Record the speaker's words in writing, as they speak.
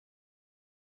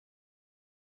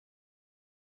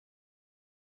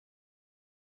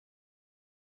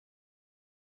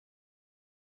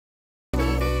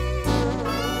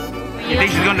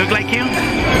think she's gonna look like you?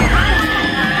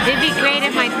 It'd be great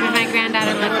if my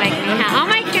granddaughter looked like me. All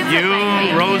my kids look like me.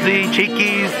 You, Rosie,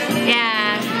 Chiquis.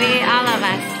 Yeah, all of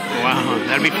us. Wow,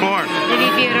 that'd be 4. It'd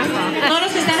be beautiful. Todos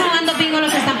los que están jugando bingo,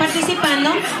 los que están participando,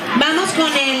 vamos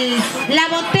con la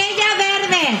botella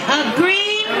verde, a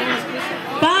green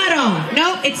bottle.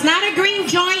 No, it's not a green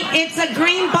joint, it's a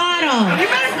green bottle.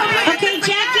 Okay,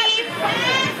 Jackie,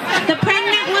 the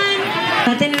pregnant one.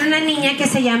 Va a tener una niña que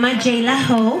se llama Jayla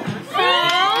Hope.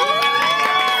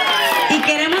 Y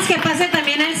queremos que pase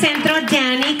también al centro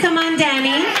Danny. Come on,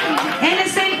 Danny. Él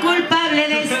es el culpable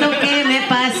de esto que me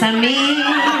pasa a mí.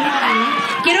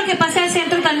 Quiero que pase al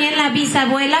centro también la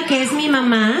bisabuela, que es mi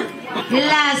mamá.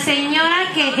 La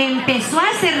señora que empezó a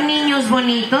hacer niños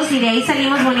bonitos y de ahí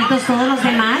salimos bonitos todos los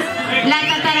demás. La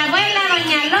tatarabuela,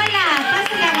 doña Lola.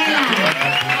 Pásale, abuela.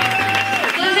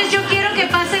 Entonces yo quiero que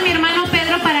pase mi hermano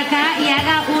Pedro para acá y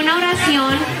haga una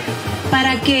oración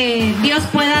para que Dios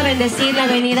pueda bendecir la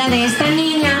venida de esta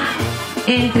niña.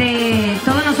 Entre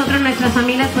todos nosotros, nuestras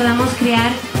familias, podamos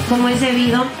criar como es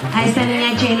debido a esta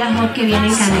niña Jayla Hope que viene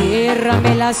en camino.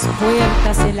 Ciérrame las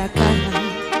puertas de la cama,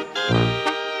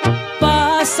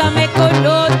 pásame con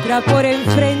otra por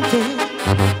enfrente,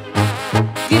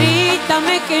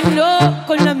 grítame que no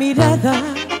con la mirada,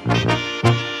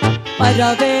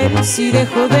 para ver si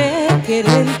dejo de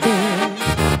quererte.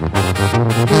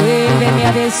 Vuélveme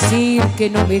a decir que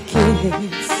no me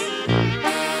quieres,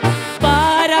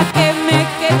 para que me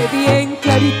quede bien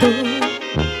clarito,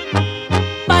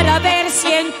 para ver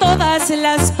si en todas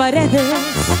las paredes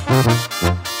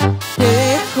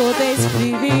dejo de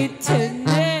escribirte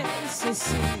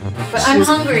necesito. But I'm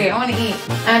hungry, I want to eat.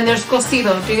 And there's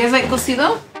cocido. Do you guys like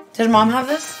cocido? Did mom have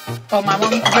this? Oh, my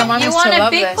mom You used want to a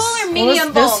love big this. bowl or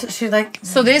medium bowl? She like.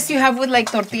 So this you have with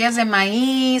like tortillas de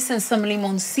maíz and some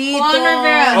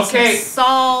limoncito, Okay, some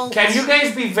salt. can you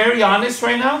guys be very honest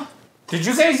right now? Did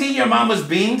you guys eat your mama's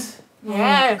beans?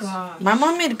 Yes. My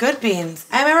mom made good beans.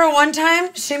 I remember one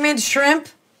time she made shrimp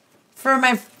for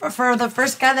the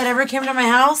first guy that ever came to my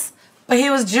house, but he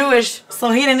was Jewish,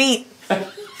 so he didn't eat.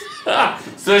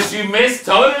 So she missed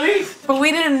totally? But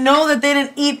we didn't know that they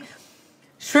didn't eat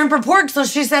shrimp or pork, so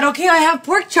she said, okay, I have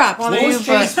pork chops. What was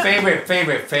Jay's favorite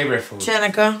food?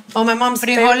 Jenica. Oh, my mom's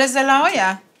Frijoles de la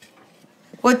olla.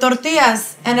 with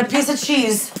tortillas and a piece of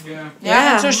cheese. Yeah.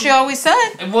 That's what she always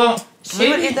said. Well, She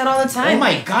would eat that all the time. oh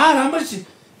my God, how much?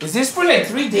 Is this for like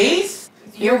 3 days?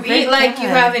 You eat like you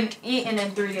haven't eaten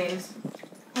in 3 days.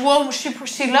 Well,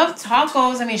 she loved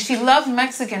tacos. I mean, she loved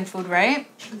Mexican food, right?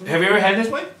 Have you ever had this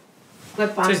one?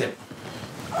 Good What is it?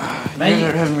 You guys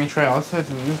are having me try all sorts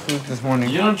of new food this morning.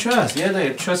 You don't trust. You have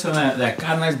to trust on that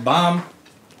carne's bomb.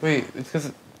 Wait, it's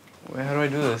because... Wait, how do I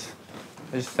do this?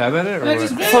 I just stab at it, or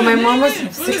what? So my mom was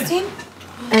 16,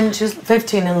 and she was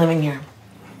 15 and living here.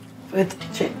 With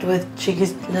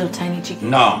Chiqui's, little tiny Chiqui.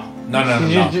 No.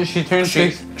 She turned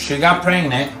 6. She got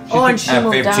pregnant And she at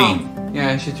moved 15. out.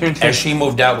 Yeah, she turned 6. And she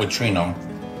moved out with Trino.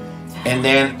 And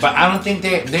then, but I don't think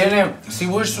they didn't. See,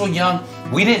 we're so young.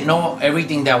 We didn't know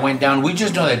everything that went down. We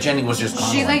just know that Jenny was just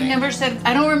gone. She one like day. never said.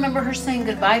 I don't remember her saying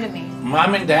goodbye to me.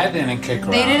 Mom and Dad didn't kick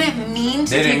her They out. didn't mean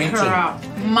to take her out.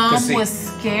 Mom was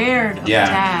scared of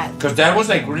Dad. Because Dad was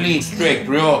like really strict,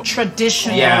 real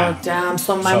Traditional. Yeah. Oh, damn.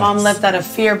 So my mom left out of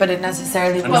fear, but it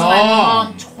necessarily But wasn't. my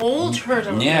mom told her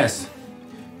to. Yes.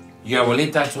 Your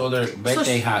abuelita told her that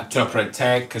they had to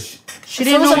protect because She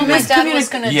didn't know what my dad was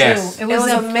gonna Yes. do. It was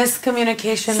a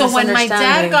miscommunication. So when my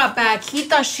dad misunderstanding. got back, he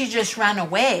thought she just ran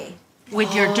away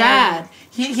with your dad.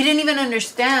 He didn't even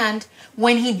understand.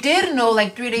 When he did know,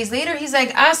 like 3 days later, he's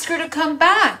like, ask her to come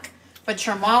back. But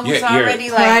your mom was already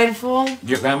like prideful.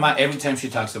 Your grandma, every time she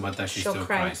talks about that, she She'll still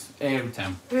cry. cries. Every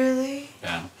time. Really?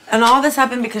 Yeah. And all this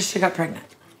happened because she got pregnant.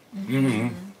 Mm-hmm.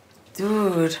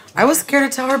 Dude, I was scared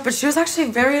to tell her, but she was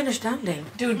actually very understanding.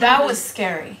 Dude, that was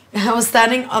scary. I was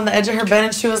standing on the edge of her bed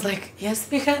and she was like, yes,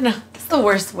 mija? No, that's the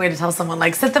worst way to tell someone.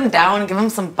 Like, sit them down, give them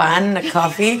some pan and a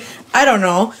coffee. I don't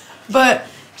know. But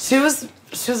she was,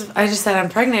 I just said, I'm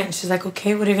pregnant. And she's like,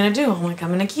 okay, what are you going to do? I'm like, I'm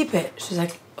going to keep it. She's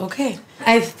like, okay.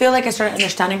 I feel like I started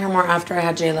understanding her more after I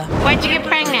had Jayla. Why'd you get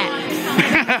pregnant?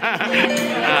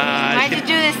 Why'd you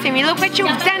do this to me? Look what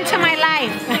you've done to my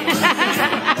life.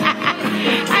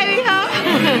 I mean,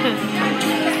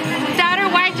 daughter,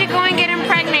 why'd you go and get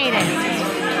impregnated?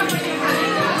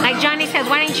 Like Johnny says,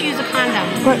 why didn't you use a condom?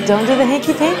 What, don't do the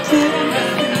hanky-panky.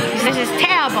 This is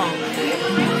terrible.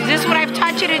 Is this what I've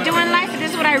taught you to do in life? Is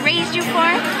this what I raised you for?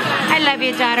 I love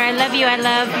you, daughter. I love you. I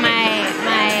love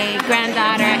my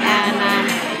granddaughter. And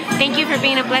thank you for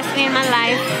being a blessing in my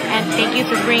life. And thank you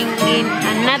for bringing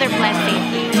another blessing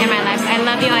in my life. I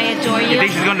love you. I adore you. You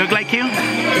think she's gonna look like you?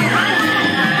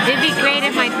 It'd be great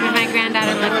if my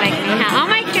granddaughter looked like me. Huh? All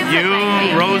my kids You, look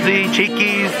like me. Rosie,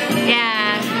 Chiquis.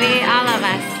 Yeah, all of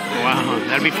us. Wow,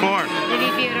 that'd be 4. It'd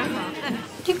be beautiful.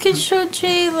 You can show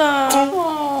Jayla.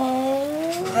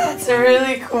 Oh, that's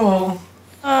really cool.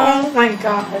 Oh my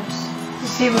gosh.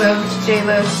 She loves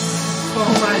Jayla so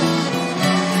much.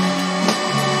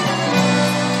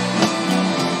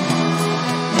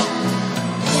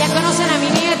 ¿Ya conocen a mi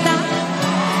nieta?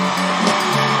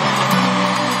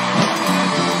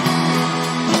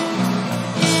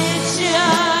 It's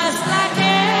just like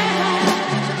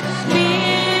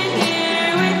being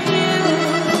here with you.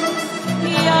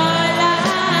 You're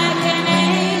like an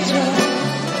angel,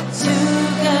 too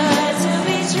good to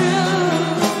be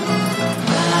true.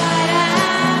 But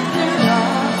after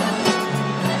all,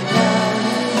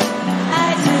 love I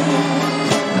do.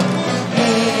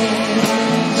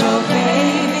 Angel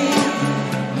baby,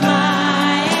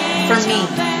 my For me,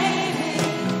 angel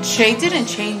baby. Shay didn't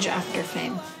change after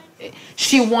fame.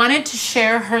 She wanted to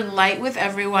share her light with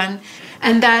everyone,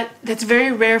 and that's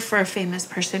very rare for a famous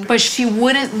person, but she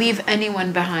wouldn't leave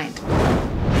anyone behind.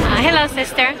 Hello,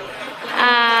 sister.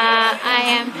 I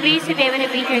am pleased to be able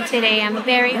to be here today. I'm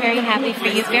very, very happy for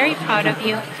you, very proud of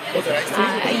you.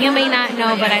 You may not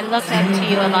know, but I look up to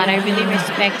you a lot. I really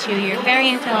respect you. You're very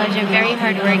intelligent, very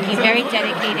hardworking, very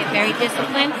dedicated, very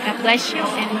disciplined. God bless you,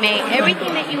 and may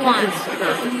everything that you want,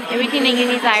 everything that you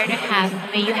desire to have,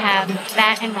 may you have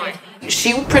that and more.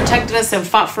 She protected us and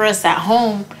fought for us at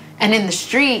home and in the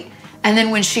street, and then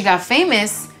when she got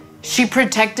famous, she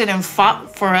protected and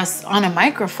fought for us on a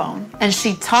microphone, and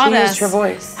she taught us her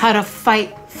voice. how to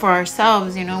fight for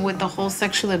ourselves, you know, with the whole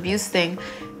sexual abuse thing.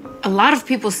 A lot of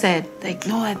people said, like,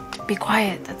 no, be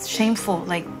quiet, that's shameful,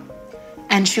 like,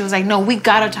 and she was like, no, we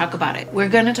gotta talk about it. We're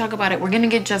gonna talk about it, we're gonna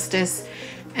get justice,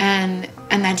 and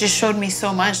that just showed me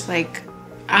so much, like,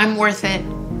 I'm worth it,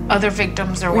 other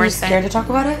victims are Were you worth scared it. to talk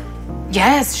about it?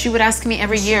 Yes, she would ask me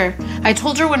every year. I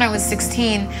told her when I was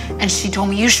 16, and she told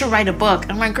me, you should write a book.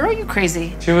 I'm like, girl, you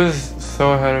crazy. She was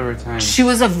so ahead of her time. She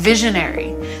was a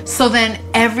visionary. So then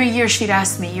every year she'd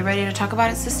ask me, you ready to talk about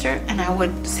it, sister? And I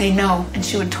would say no, and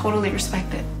she would totally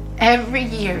respect it. Every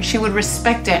year she would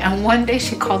respect it. And one day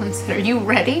she called and said, are you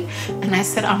ready? And I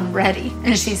said, I'm ready.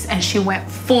 And she went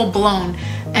full blown,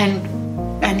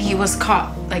 and he was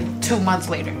caught like 2 months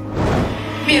later.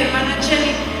 Mi hermana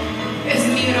Jenni es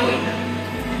mi heroína.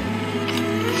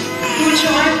 Mucho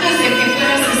antes de que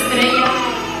fueras estrella,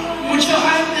 mucho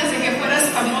antes de que fueras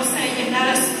famosa y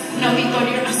llenaras un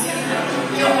auditorio nacional.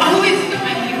 You'll always be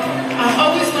my hero. I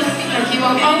always want to be like you.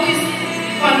 I'm always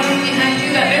following behind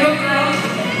you, that little girl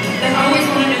that always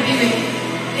wanted to be with you.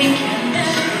 Thank you.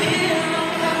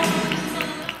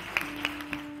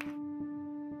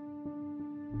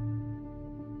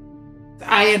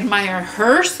 I admire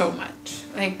her so much.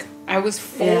 Like, I was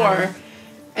 4,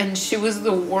 and she was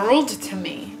the world to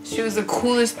me. She was the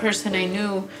coolest person I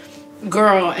knew,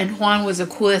 girl, and Juan was the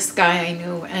coolest guy I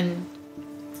knew, and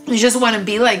you just want to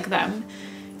be like them.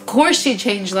 Of course she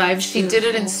changed lives. She did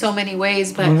it in so many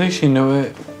ways, I but don't think she knew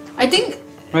it. I think...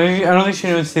 I don't think she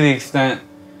knew it to the extent.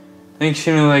 I think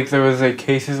she knew, like, there was, like,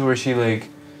 cases where she, like,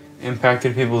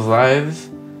 impacted people's lives,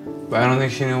 but I don't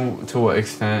think she knew to what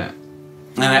extent.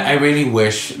 And I really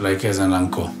wish, like, as an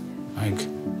uncle, like,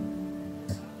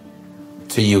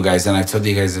 to you guys, and I've told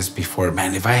you guys this before,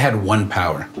 man, if I had one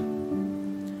power,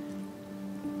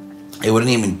 it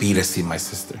wouldn't even be to see my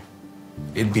sister.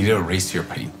 It'd be to erase your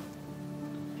pain.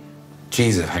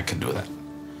 Jesus, I could do that.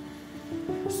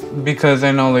 Because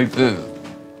I know, like, the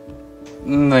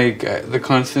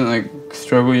constant, like,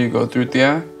 struggle you go through,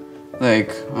 Tia,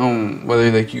 like, whether,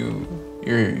 like,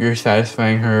 you're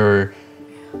satisfying her or,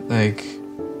 like,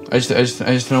 I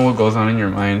just know what goes on in your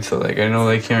mind. So, like, I know,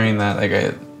 like, hearing that, like,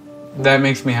 that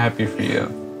makes me happy for you.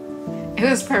 It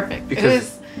was perfect.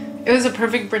 Because it was a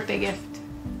perfect birthday gift.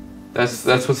 That's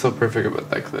what's so perfect about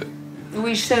that clip.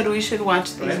 We should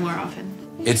watch these more often.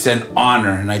 It's an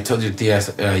honor, and I told you, Tia,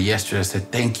 yesterday, I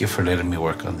said, thank you for letting me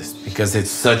work on this, because it's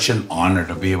such an honor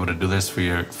to be able to do this for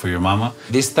your mama.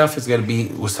 This stuff is gonna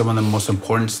be some of the most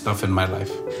important stuff in my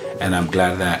life, and I'm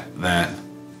glad that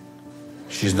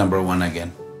she's #1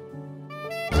 again.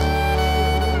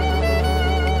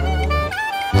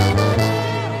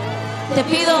 Te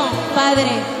pido,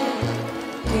 Padre,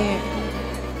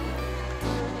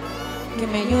 que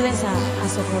me ayudes a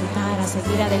soportar, a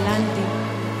seguir adelante.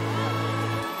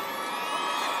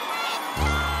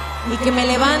 Y que me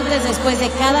levantes después de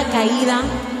cada caída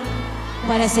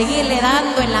para seguirle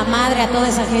dando en la madre a toda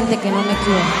esa gente que no me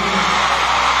quiere.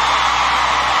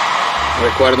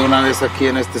 Recuerdo una vez aquí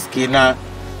en esta esquina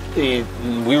y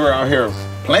we were out here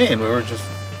playing, we were just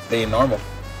being normal.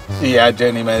 Y ya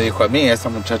Jenny me dijo a mí, esa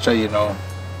muchacha,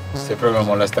 siempre me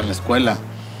molesta en la escuela.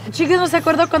 Chicas, ¿no se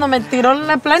acuerdan cuando me tiró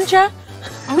la plancha?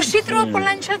 Oh, she threw a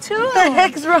plancha too. What the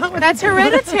heck's wrong? That's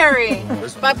hereditary.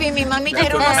 Papi, mi mami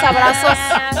quiere unos abrazos.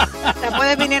 ¿La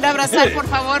puede venir a abrazar, por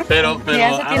favor? Pero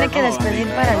Ya se tiene que despedir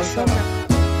para el show.